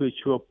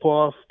which were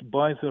passed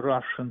by the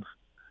Russian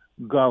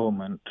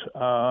government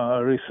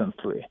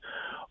recently,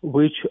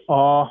 which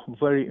are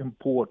very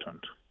important.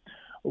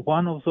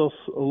 One of those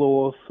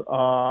laws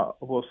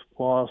was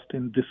passed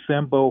in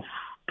December of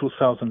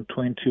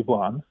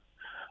 2021,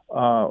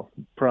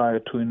 prior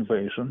to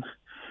invasion,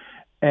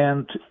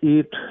 and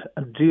it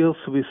deals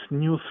with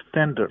new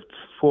standards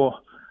for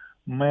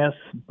mass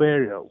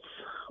burials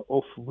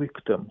of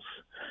victims,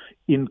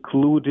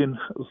 including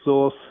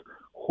those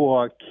who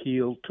are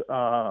killed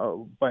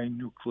by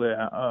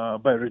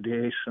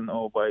radiation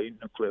or by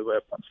nuclear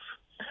weapons.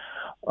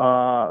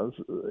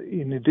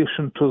 In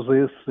addition to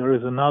this, there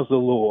is another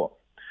law.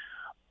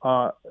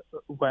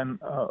 When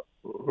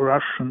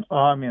Russian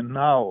army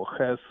now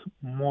has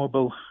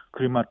mobile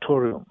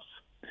crematoriums,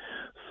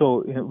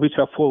 which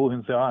are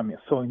following the army.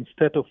 So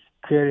instead of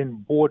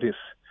carrying bodies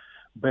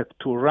back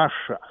to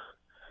Russia,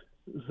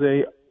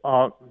 they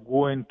are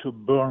going to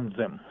burn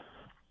them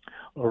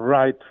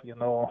right,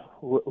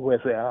 where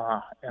they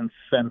are, and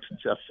send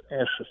just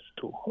ashes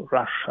to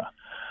Russia.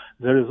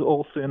 There is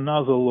also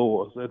another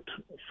law that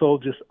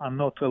soldiers are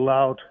not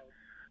allowed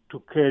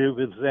to carry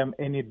with them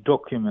any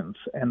documents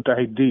and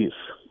IDs,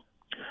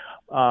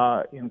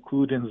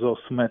 including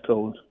those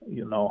metal,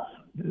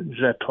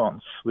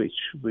 jetons, with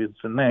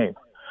the name.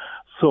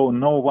 So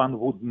no one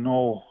would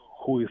know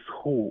who is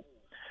who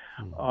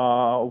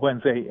when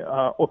they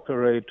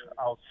operate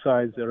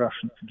outside the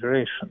Russian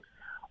Federation.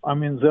 I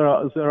mean, there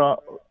are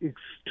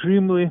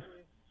extremely,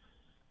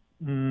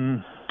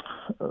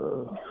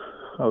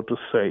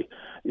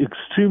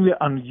 extremely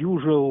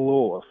unusual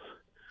laws.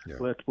 Yeah.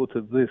 Let's put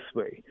it this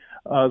way.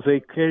 They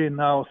carry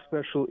now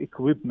special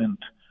equipment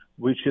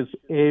which is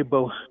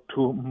able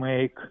to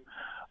make,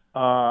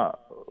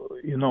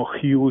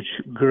 huge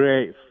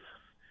graves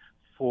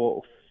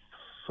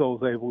so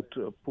they would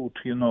put,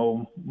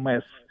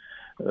 mass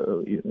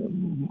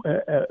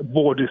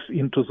bodies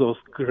into those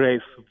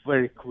graves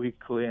very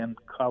quickly and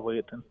cover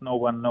it, and no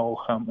one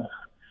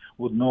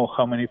would know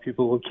how many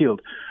people were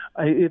killed.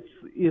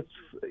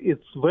 It's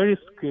very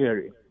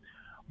scary.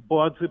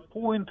 But the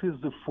point is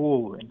the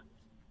following.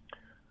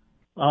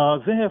 They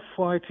are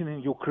fighting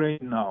in Ukraine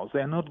now. They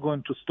are not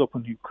going to stop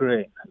in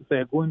Ukraine. They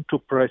are going to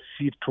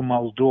proceed to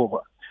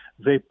Moldova.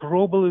 They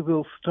probably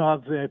will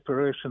start the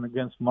operation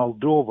against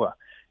Moldova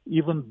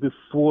even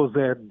before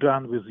they are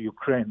done with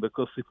Ukraine,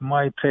 because it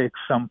might take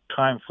some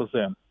time for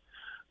them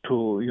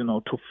to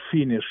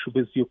finish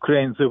with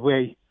Ukraine the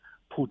way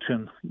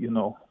Putin,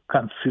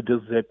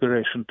 considers the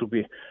operation to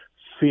be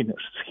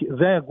finished.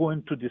 They are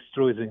going to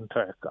destroy the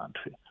entire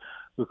country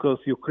because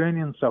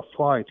Ukrainians are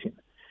fighting.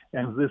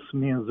 And this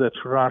means that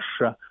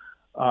Russia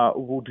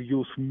would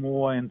use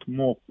more and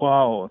more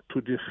power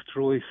to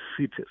destroy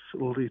cities,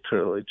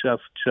 literally,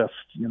 just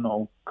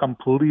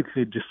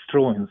completely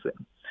destroying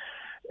them.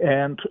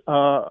 And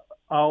our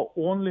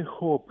only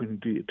hope,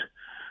 indeed,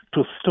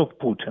 to stop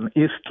Putin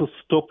is to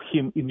stop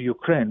him in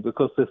Ukraine,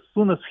 because as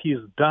soon as he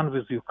is done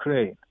with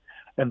Ukraine,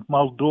 and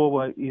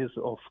Moldova is,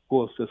 of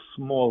course, a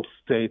small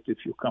state if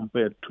you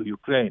compare it to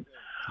Ukraine,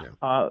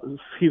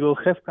 he will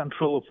have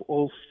control of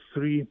all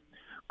three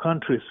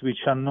countries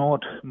which are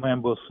not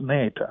members of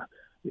NATO.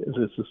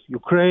 This is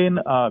Ukraine,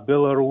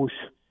 Belarus,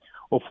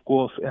 of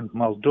course, and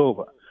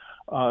Moldova.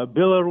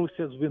 Belarus,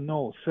 as we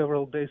know,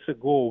 several days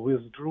ago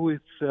withdrew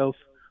itself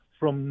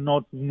from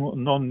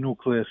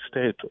non-nuclear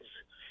status.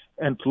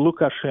 And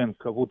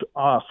Lukashenko would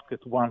ask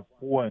at one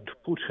point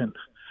Putin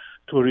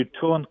to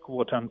return,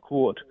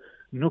 quote-unquote,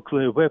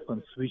 nuclear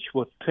weapons which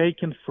were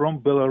taken from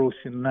Belarus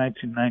in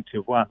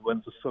 1991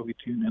 when the Soviet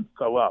Union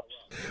collapsed.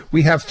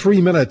 We have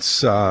 3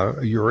 minutes,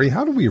 Yuri.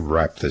 How do we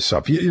wrap this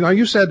up?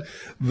 You said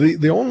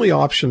the only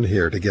option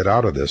here to get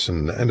out of this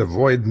and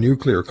avoid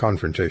nuclear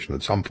confrontation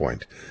at some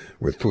point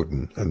with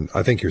Putin, and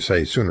I think you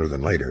say sooner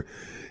than later,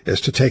 is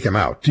to take him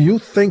out. Do you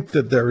think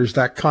that there is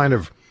that kind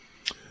of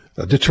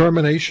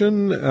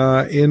determination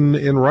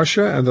in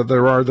Russia, and that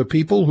there are the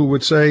people who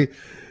would say,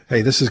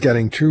 hey, this is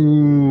getting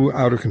too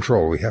out of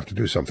control. We have to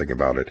do something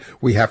about it.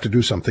 We have to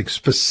do something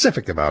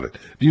specific about it.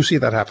 Do you see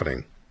that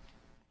happening?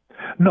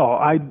 No,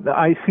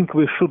 I think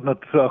we should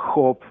not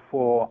hope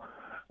for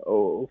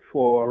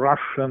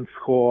Russians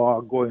who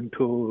are going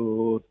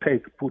to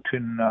take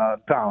Putin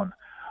down.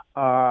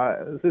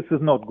 This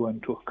is not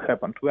going to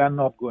happen. We are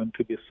not going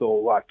to be so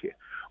lucky.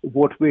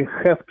 What we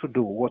have to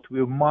do, what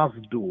we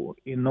must do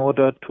in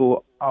order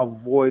to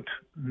avoid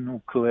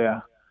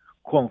nuclear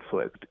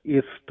conflict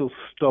is to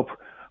stop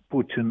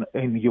Putin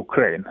in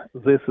Ukraine.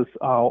 This is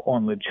our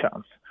only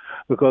chance.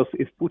 Because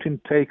if Putin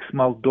takes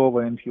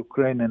Moldova and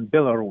Ukraine and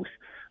Belarus,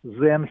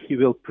 then he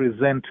will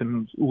present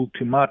an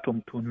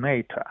ultimatum to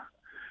NATO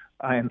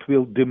and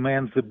will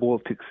demand the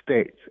Baltic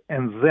states.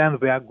 And then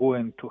we are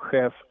going to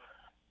have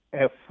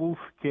a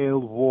full-scale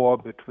war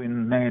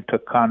between NATO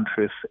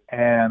countries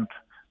and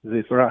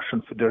the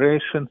Russian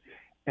Federation.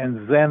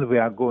 And then we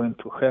are going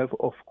to have,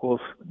 of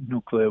course,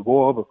 nuclear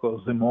war,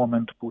 because the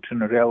moment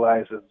Putin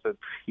realizes that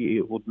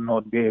he would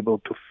not be able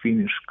to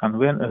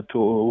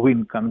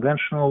win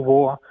conventional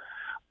war,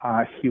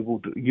 he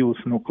would use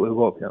nuclear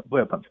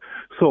weapons.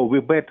 So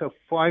we better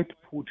fight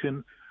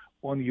Putin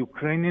on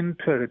Ukrainian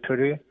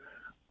territory,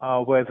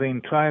 where the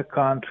entire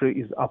country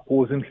is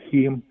opposing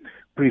him,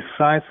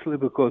 precisely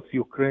because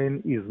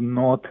Ukraine is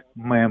not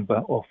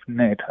member of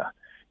NATO.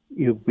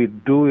 If we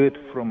do it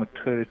from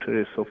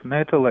territories of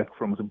NATO, like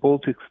from the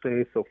Baltic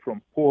states or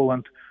from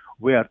Poland,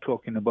 we are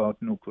talking about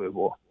nuclear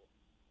war.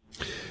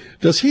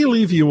 Does he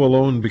leave you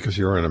alone because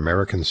you're an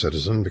American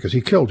citizen? Because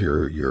he killed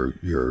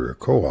your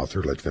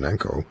co-author,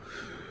 Litvinenko.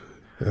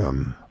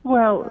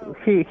 Well,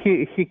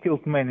 he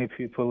killed many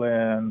people,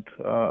 and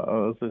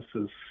this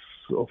is,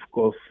 of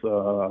course,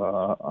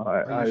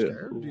 Are you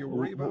scared? Do you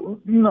worry about it?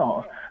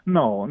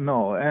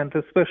 No, and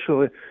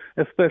especially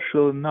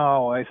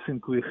now, I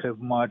think we have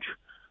much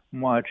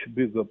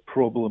bigger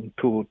problem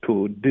to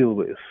deal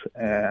with.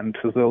 And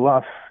the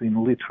last thing,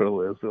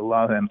 literally,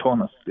 and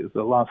honestly,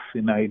 the last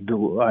thing I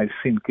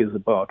think, is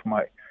about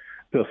my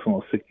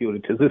personal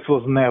security. This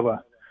was never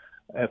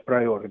a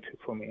priority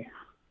for me.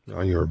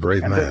 Oh, you're a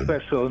brave man.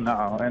 Especially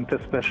now.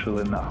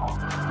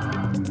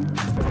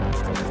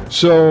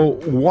 So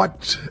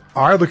what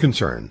are the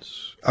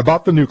concerns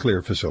about the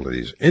nuclear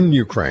facilities in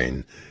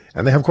Ukraine?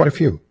 And they have quite a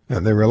few,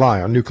 and they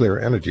rely on nuclear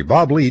energy.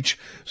 Bob Leach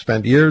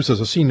spent years as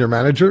a senior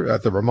manager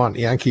at the Vermont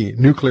Yankee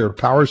Nuclear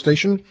Power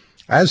Station.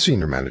 As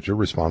senior manager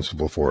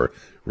responsible for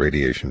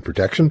radiation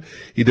protection,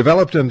 he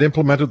developed and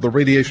implemented the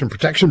radiation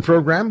protection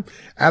program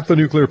at the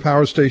nuclear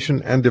power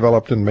station and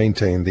developed and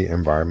maintained the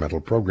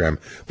environmental program.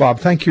 Bob,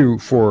 thank you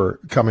for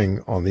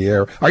coming on the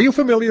air. Are you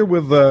familiar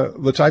with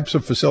the types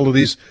of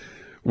facilities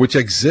which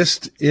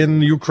exist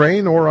in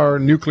Ukraine, or are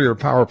nuclear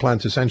power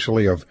plants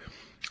essentially of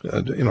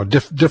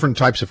different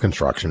types of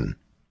construction?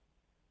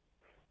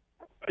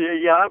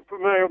 Yeah, I'm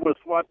familiar with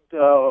what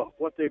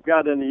they've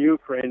got in the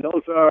Ukraine.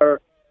 Those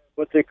are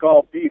what they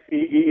call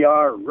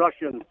BFER,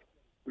 Russian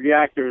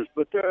reactors,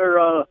 but they're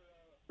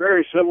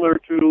very similar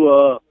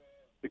to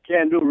the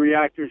CANDU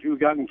reactors you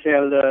got in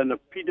Canada and the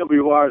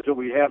PWRs that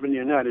we have in the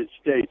United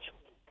States.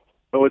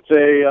 So it's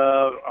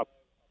a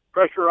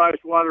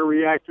pressurized water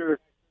reactor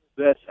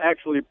that's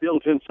actually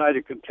built inside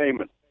a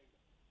containment.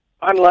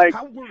 Unlike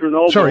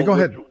Chernobyl. Sorry, go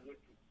ahead.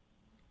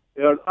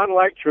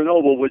 Unlike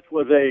Chernobyl, which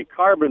was a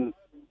carbon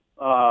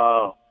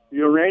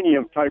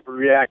uranium type of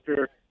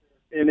reactor,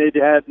 and it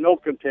had no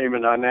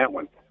containment on that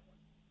one.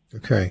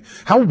 Okay.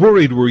 How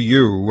worried were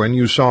you when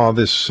you saw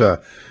this,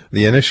 the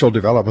initial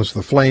developments,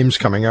 the flames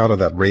coming out of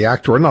that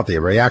reactor, or not the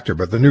reactor,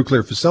 but the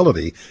nuclear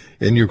facility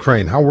in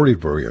Ukraine? How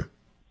worried were you?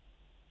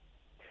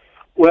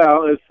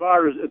 Well,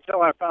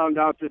 until I found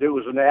out that it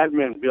was an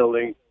admin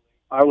building,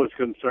 I was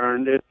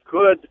concerned. It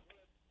could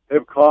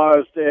have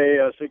caused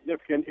a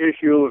significant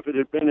issue if it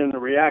had been in the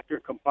reactor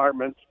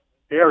compartment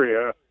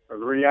area or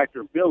the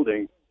reactor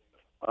building.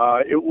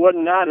 It would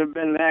not have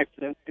been an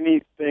accident,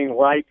 anything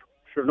like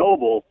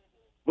Chernobyl,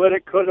 but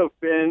it could have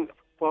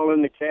fallen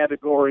in the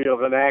category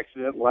of an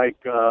accident like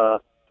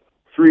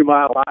 3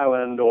 Mile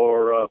Island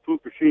or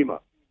Fukushima.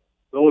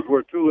 Those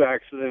were two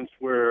accidents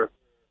where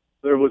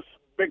there was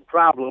big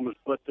problems,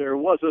 but there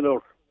wasn't a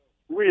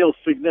real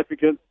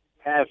significant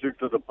hazard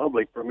to the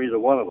public from either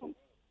one of them.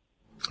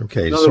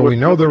 Okay, so we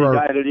know there are...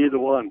 died at either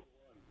one.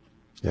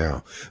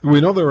 Yeah.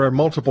 We know there are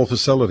multiple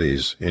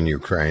facilities in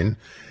Ukraine.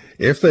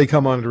 If they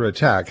come under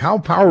attack, how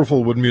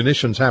powerful would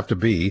munitions have to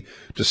be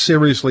to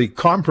seriously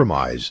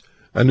compromise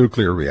a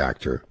nuclear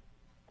reactor?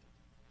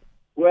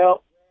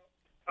 Well,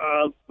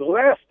 the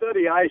last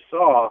study I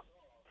saw,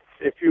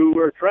 if you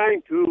were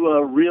trying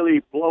to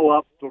really blow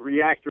up the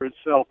reactor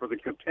itself or the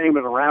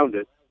containment around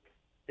it,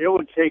 it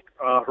would take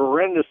a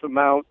horrendous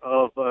amount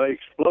of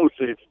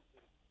explosives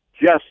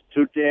just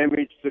to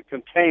damage the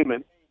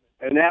containment,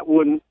 and that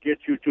wouldn't get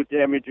you to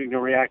damaging the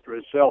reactor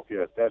itself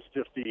yet. That's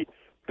just the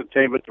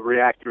containment the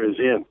reactor is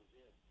in.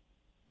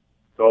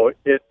 So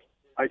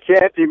I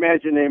can't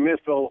imagine a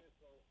missile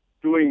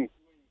doing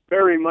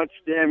very much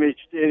damage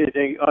to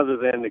anything other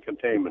than the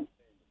containment.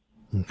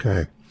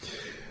 Okay.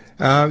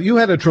 You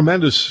had a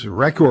tremendous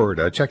record.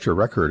 I checked your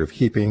record of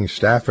keeping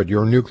staff at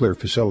your nuclear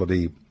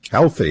facility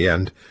healthy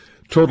and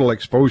total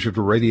exposure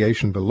to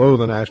radiation below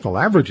the national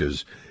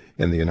averages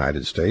in the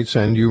United States,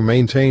 and you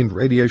maintained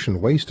radiation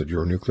waste at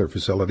your nuclear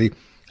facility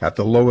at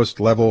the lowest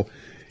level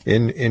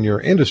in your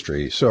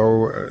industry.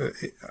 So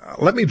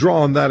let me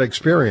draw on that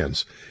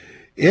experience.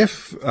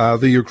 If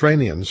the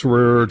Ukrainians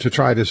were to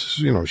try to,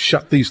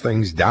 shut these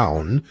things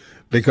down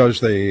because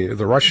the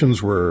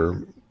Russians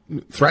were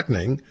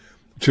threatening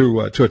to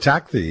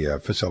attack the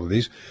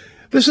facilities,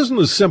 this isn't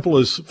as simple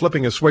as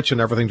flipping a switch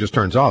and everything just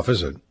turns off,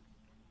 is it?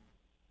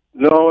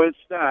 No, it's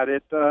not.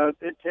 It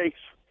takes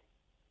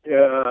in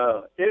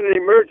an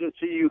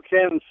emergency you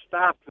can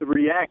stop the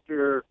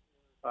reactor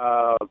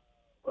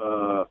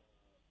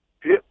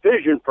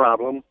fission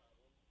problem.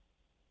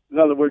 In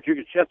other words, you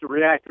can shut the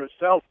reactor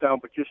itself down,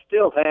 but you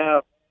still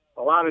have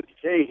a lot of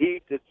decay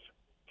heat that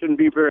can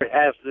be very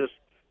hazardous.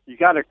 You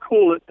got to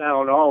cool it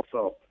down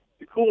also.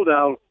 The cool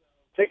down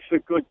takes a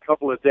good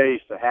couple of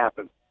days to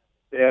happen.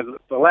 And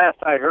the last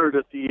I heard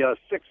of the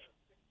 6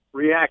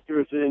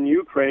 reactors in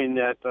Ukraine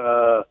that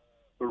the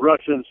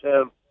Russians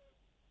have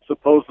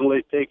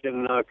supposedly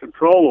taken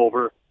control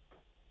over,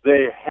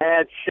 they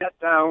had shut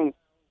down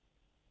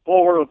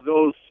 4 of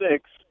those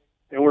 6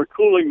 and were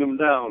cooling them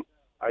down.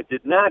 I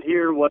did not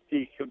hear what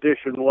the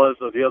condition was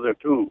of the other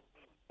 2,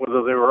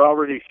 whether they were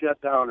already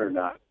shut down or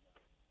not.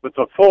 But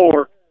the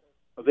 4,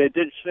 they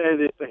did say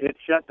that they had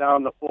shut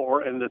down the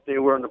 4 and that they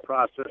were in the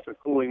process of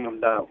cooling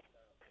them down.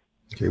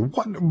 Okay,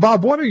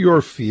 Bob, what are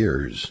your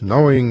fears,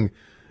 knowing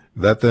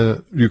that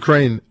the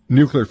Ukraine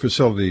nuclear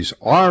facilities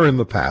are in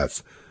the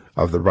path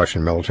of the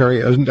Russian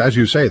military? As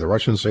you say, the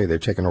Russians say they've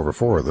taken over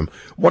 4 of them.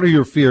 What are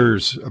your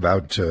fears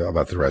about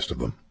the rest of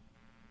them?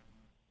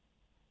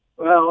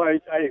 Well,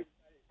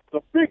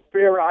 the big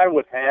fear I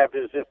would have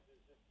is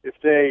if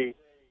they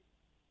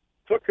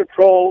took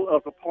control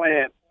of the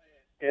plant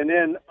and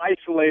then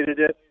isolated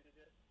it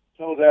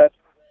so that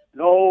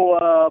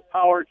no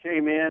power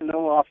came in,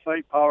 no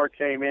off-site power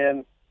came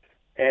in,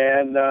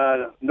 and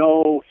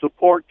no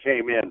support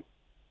came in.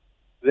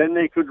 Then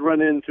they could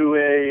run into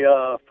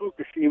a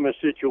Fukushima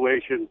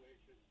situation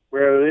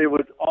where they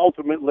would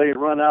ultimately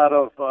run out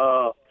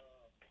of,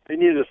 they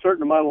need a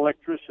certain amount of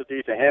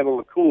electricity to handle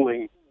the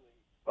cooling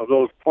of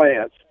those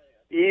plants,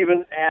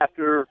 even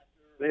after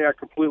they are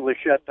completely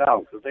shut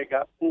down, because they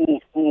got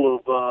pools full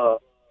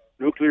of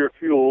nuclear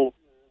fuel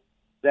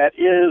that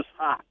is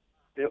hot.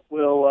 It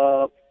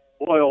will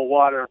boil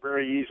water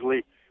very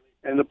easily,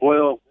 and the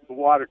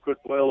water could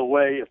boil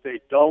away if they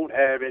don't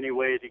have any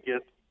way to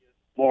get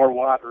more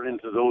water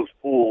into those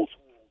pools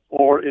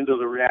or into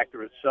the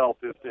reactor itself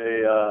if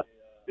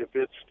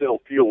it's still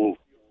fueled.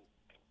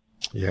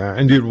 Yeah,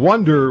 and you'd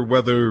wonder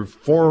whether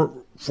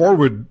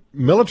forward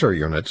military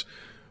units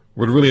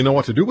would really know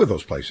what to do with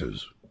those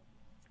places.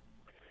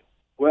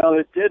 Well,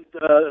 they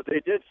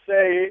did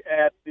say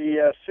at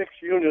the 6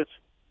 units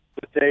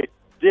that they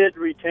did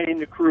retain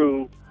the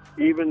crew,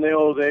 even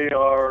though they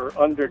are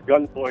under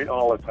gunpoint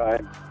all the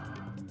time.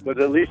 But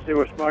at least they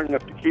were smart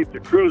enough to keep the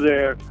crew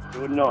there. They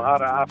would know how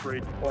to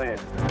operate the plant.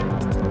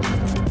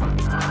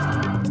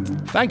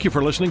 Thank you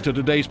for listening to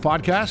today's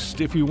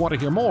podcast. If you want to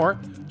hear more,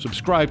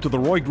 subscribe to The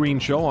Roy Green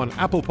Show on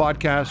Apple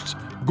Podcasts,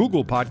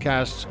 Google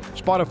Podcasts,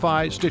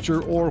 Spotify,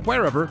 Stitcher, or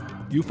wherever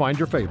you find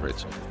your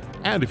favorites.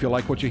 And if you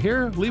like what you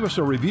hear, leave us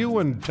a review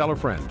and tell a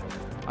friend.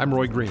 I'm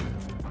Roy Green.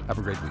 Have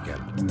a great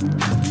weekend.